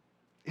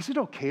 is it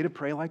okay to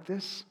pray like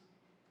this?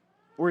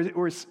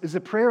 Or is a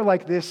prayer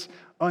like this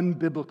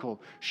unbiblical?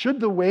 Should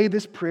the way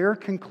this prayer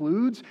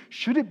concludes,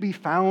 should it be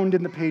found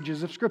in the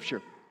pages of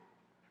Scripture?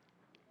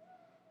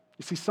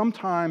 You see,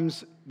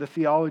 sometimes the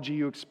theology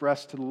you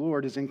express to the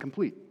Lord is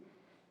incomplete,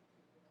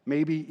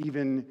 maybe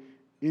even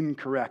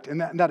incorrect.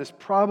 And that is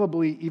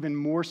probably even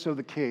more so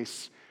the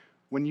case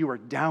when you are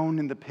down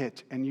in the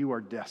pit and you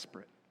are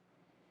desperate.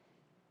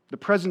 The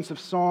presence of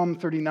Psalm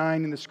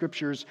 39 in the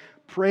Scriptures,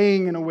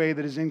 praying in a way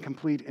that is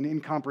incomplete and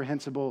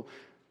incomprehensible,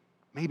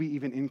 maybe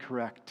even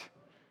incorrect,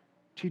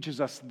 teaches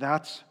us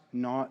that's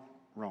not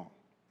wrong.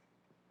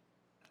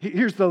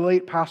 Here's the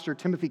late pastor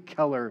Timothy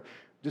Keller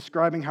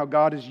describing how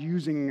God is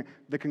using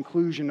the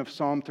conclusion of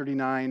Psalm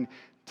 39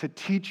 to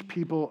teach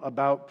people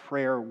about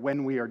prayer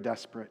when we are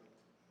desperate.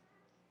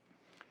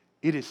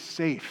 It is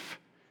safe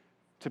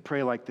to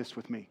pray like this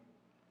with me.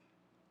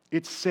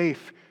 It's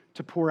safe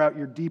to pour out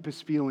your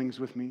deepest feelings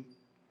with me.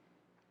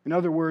 In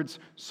other words,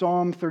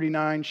 Psalm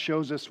 39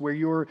 shows us where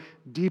your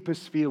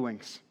deepest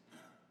feelings,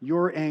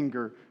 your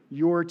anger,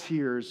 your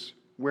tears,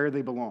 where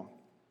they belong.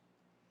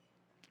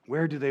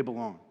 Where do they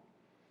belong?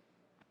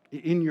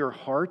 In your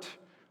heart,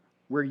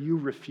 where you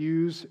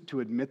refuse to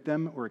admit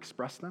them or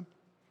express them?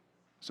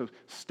 So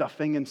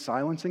stuffing and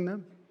silencing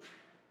them?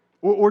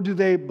 Or do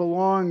they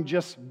belong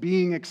just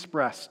being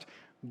expressed,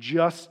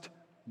 just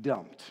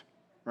dumped?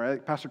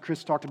 Right? Pastor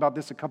Chris talked about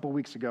this a couple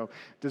weeks ago.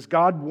 Does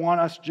God want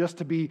us just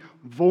to be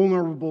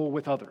vulnerable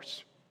with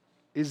others?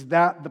 Is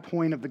that the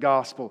point of the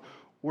gospel?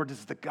 Or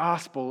does the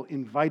gospel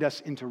invite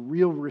us into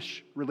real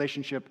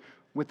relationship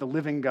with the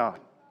living God?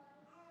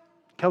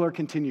 Keller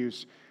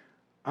continues,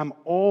 I'm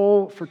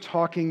all for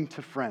talking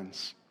to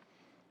friends.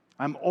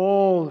 I'm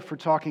all for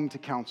talking to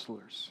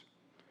counselors.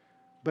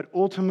 But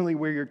ultimately,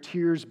 where your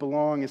tears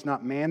belong is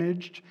not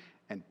managed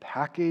and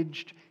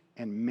packaged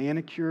and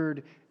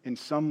manicured in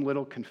some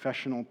little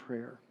confessional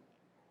prayer.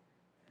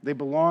 They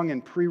belong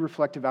in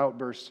pre-reflective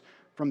outbursts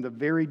from the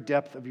very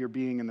depth of your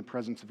being in the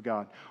presence of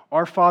God.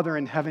 Our Father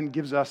in heaven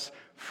gives us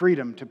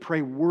freedom to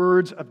pray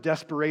words of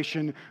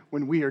desperation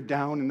when we are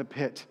down in the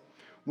pit.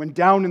 When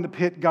down in the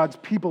pit, God's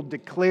people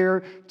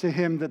declare to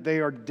Him that they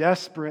are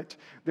desperate.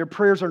 Their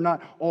prayers are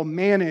not all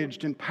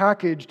managed and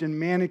packaged and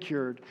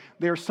manicured.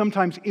 They are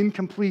sometimes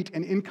incomplete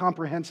and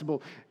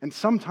incomprehensible, and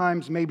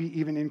sometimes maybe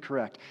even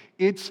incorrect.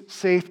 It's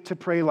safe to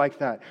pray like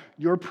that.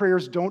 Your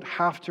prayers don't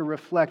have to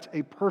reflect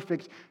a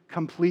perfect,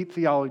 complete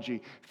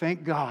theology.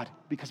 Thank God,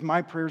 because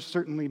my prayers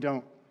certainly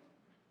don't.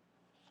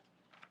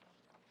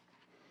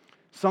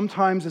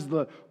 Sometimes as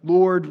the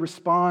Lord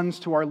responds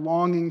to our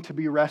longing to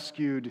be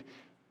rescued,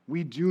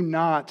 we do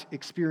not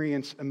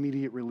experience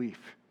immediate relief.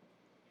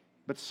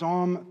 But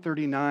Psalm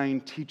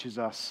 39 teaches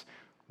us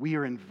we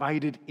are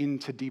invited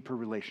into deeper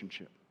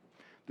relationship.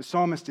 The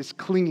psalmist is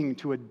clinging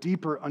to a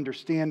deeper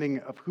understanding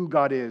of who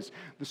God is.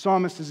 The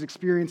psalmist is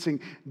experiencing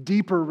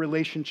deeper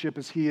relationship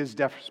as he is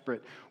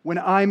desperate. When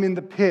I'm in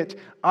the pit,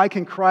 I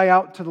can cry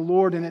out to the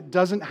Lord, and it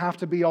doesn't have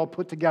to be all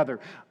put together.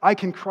 I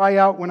can cry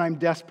out when I'm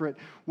desperate,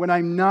 when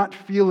I'm not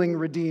feeling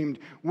redeemed,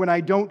 when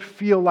I don't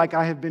feel like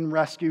I have been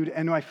rescued,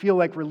 and I feel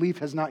like relief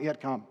has not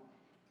yet come.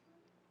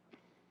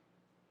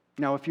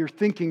 Now, if you're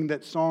thinking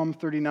that Psalm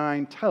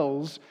 39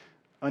 tells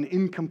an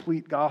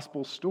incomplete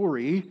gospel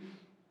story,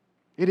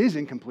 it is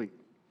incomplete.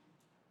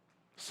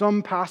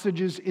 Some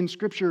passages in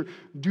Scripture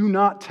do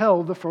not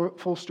tell the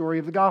full story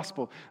of the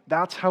gospel.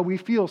 That's how we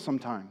feel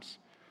sometimes.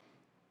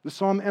 The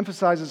psalm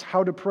emphasizes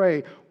how to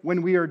pray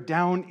when we are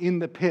down in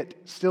the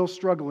pit, still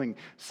struggling.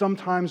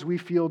 Sometimes we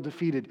feel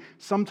defeated.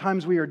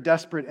 Sometimes we are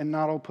desperate and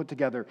not all put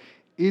together.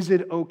 Is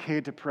it okay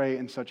to pray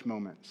in such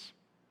moments?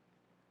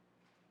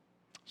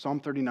 Psalm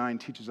 39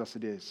 teaches us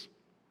it is.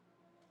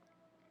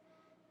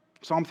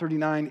 Psalm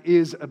 39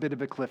 is a bit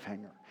of a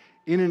cliffhanger.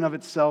 In and of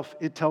itself,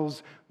 it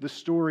tells the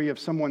story of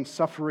someone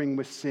suffering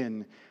with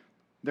sin.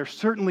 There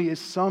certainly is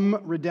some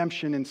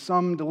redemption and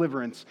some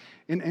deliverance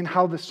in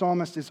how the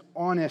psalmist is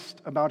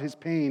honest about his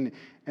pain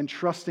and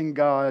trusting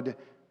God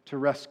to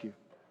rescue.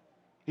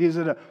 He is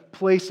at a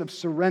place of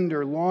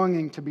surrender,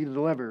 longing to be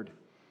delivered.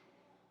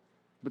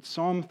 But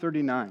Psalm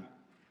 39,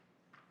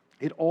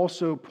 it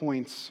also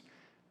points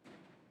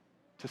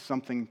to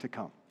something to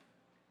come.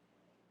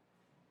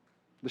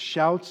 The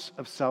shouts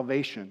of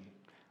salvation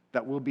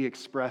that will be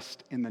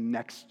expressed in the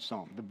next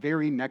psalm, the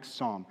very next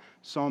psalm,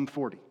 Psalm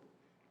 40,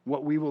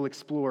 what we will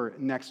explore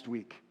next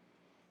week.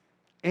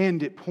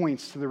 And it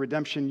points to the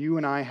redemption you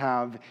and I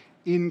have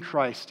in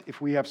Christ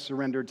if we have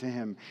surrendered to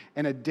Him,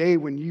 and a day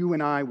when you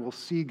and I will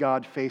see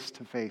God face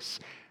to face,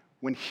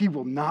 when He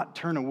will not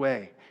turn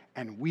away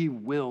and we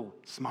will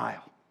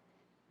smile.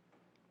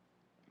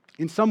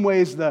 In some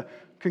ways, the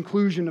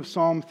conclusion of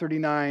Psalm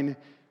 39,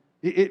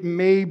 it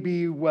may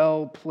be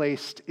well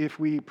placed if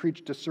we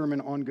preached a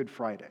sermon on Good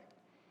Friday,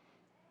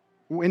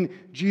 when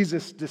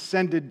Jesus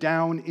descended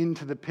down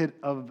into the pit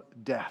of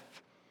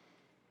death.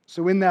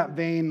 So in that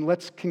vein,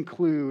 let's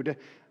conclude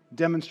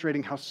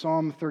demonstrating how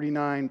Psalm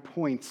 39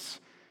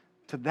 points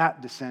to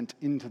that descent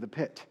into the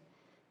pit.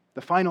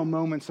 The final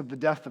moments of the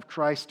death of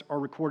Christ are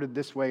recorded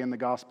this way in the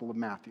Gospel of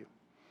Matthew.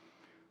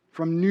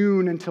 From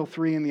noon until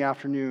 3 in the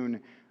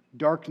afternoon,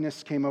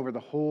 darkness came over the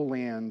whole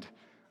land.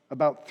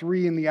 About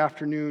 3 in the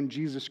afternoon,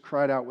 Jesus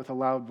cried out with a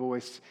loud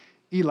voice,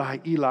 Eli,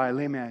 Eli,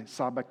 lema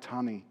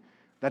sabachthani.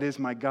 That is,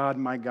 my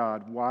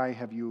God, why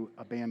have you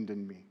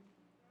abandoned me?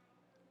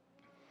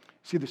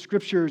 See, the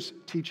Scriptures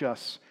teach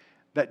us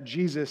that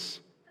Jesus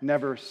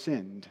never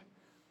sinned,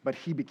 but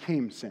He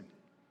became sin.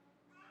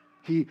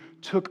 He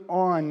took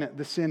on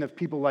the sin of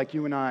people like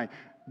you and I.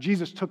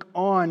 Jesus took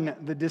on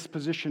the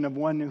disposition of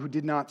one who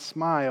did not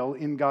smile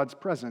in God's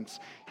presence.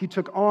 He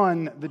took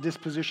on the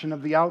disposition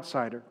of the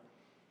outsider,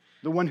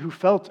 the one who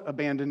felt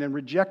abandoned and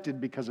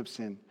rejected because of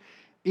sin.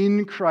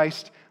 In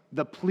Christ,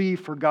 the plea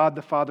for God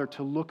the Father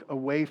to look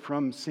away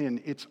from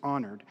sin, it's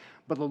honored.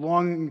 But the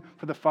longing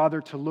for the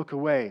Father to look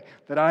away,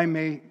 that I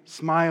may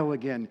smile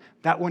again,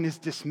 that one is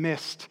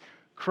dismissed.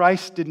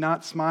 Christ did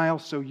not smile,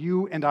 so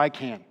you and I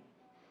can.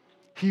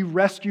 He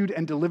rescued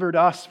and delivered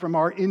us from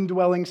our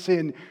indwelling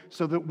sin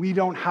so that we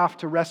don't have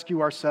to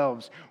rescue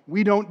ourselves.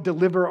 We don't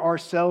deliver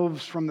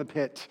ourselves from the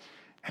pit,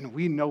 and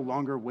we no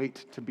longer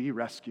wait to be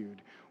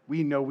rescued.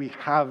 We know we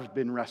have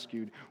been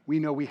rescued. We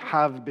know we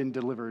have been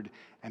delivered,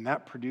 and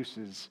that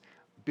produces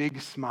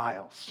big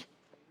smiles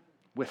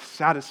with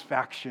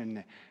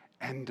satisfaction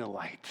and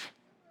delight.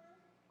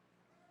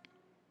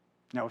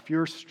 Now, if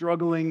you're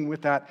struggling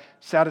with that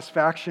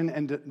satisfaction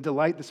and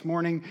delight this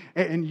morning,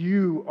 and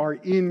you are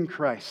in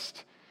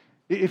Christ,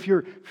 If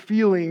you're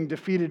feeling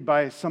defeated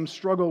by some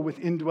struggle with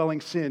indwelling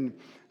sin,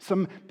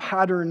 some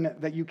pattern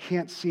that you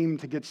can't seem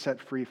to get set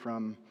free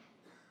from,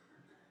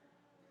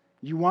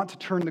 you want to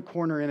turn the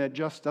corner and it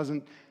just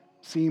doesn't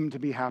seem to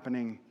be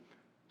happening,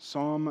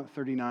 Psalm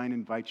 39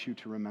 invites you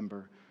to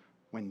remember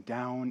when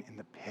down in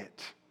the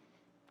pit,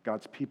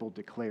 God's people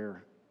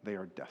declare they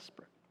are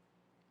desperate.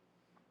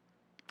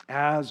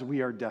 As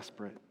we are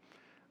desperate,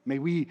 may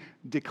we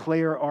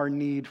declare our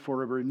need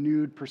for a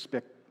renewed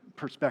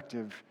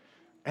perspective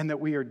and that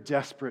we are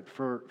desperate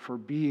for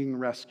being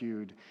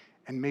rescued,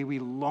 and may we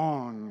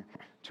long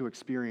to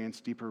experience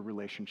deeper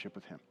relationship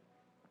with Him.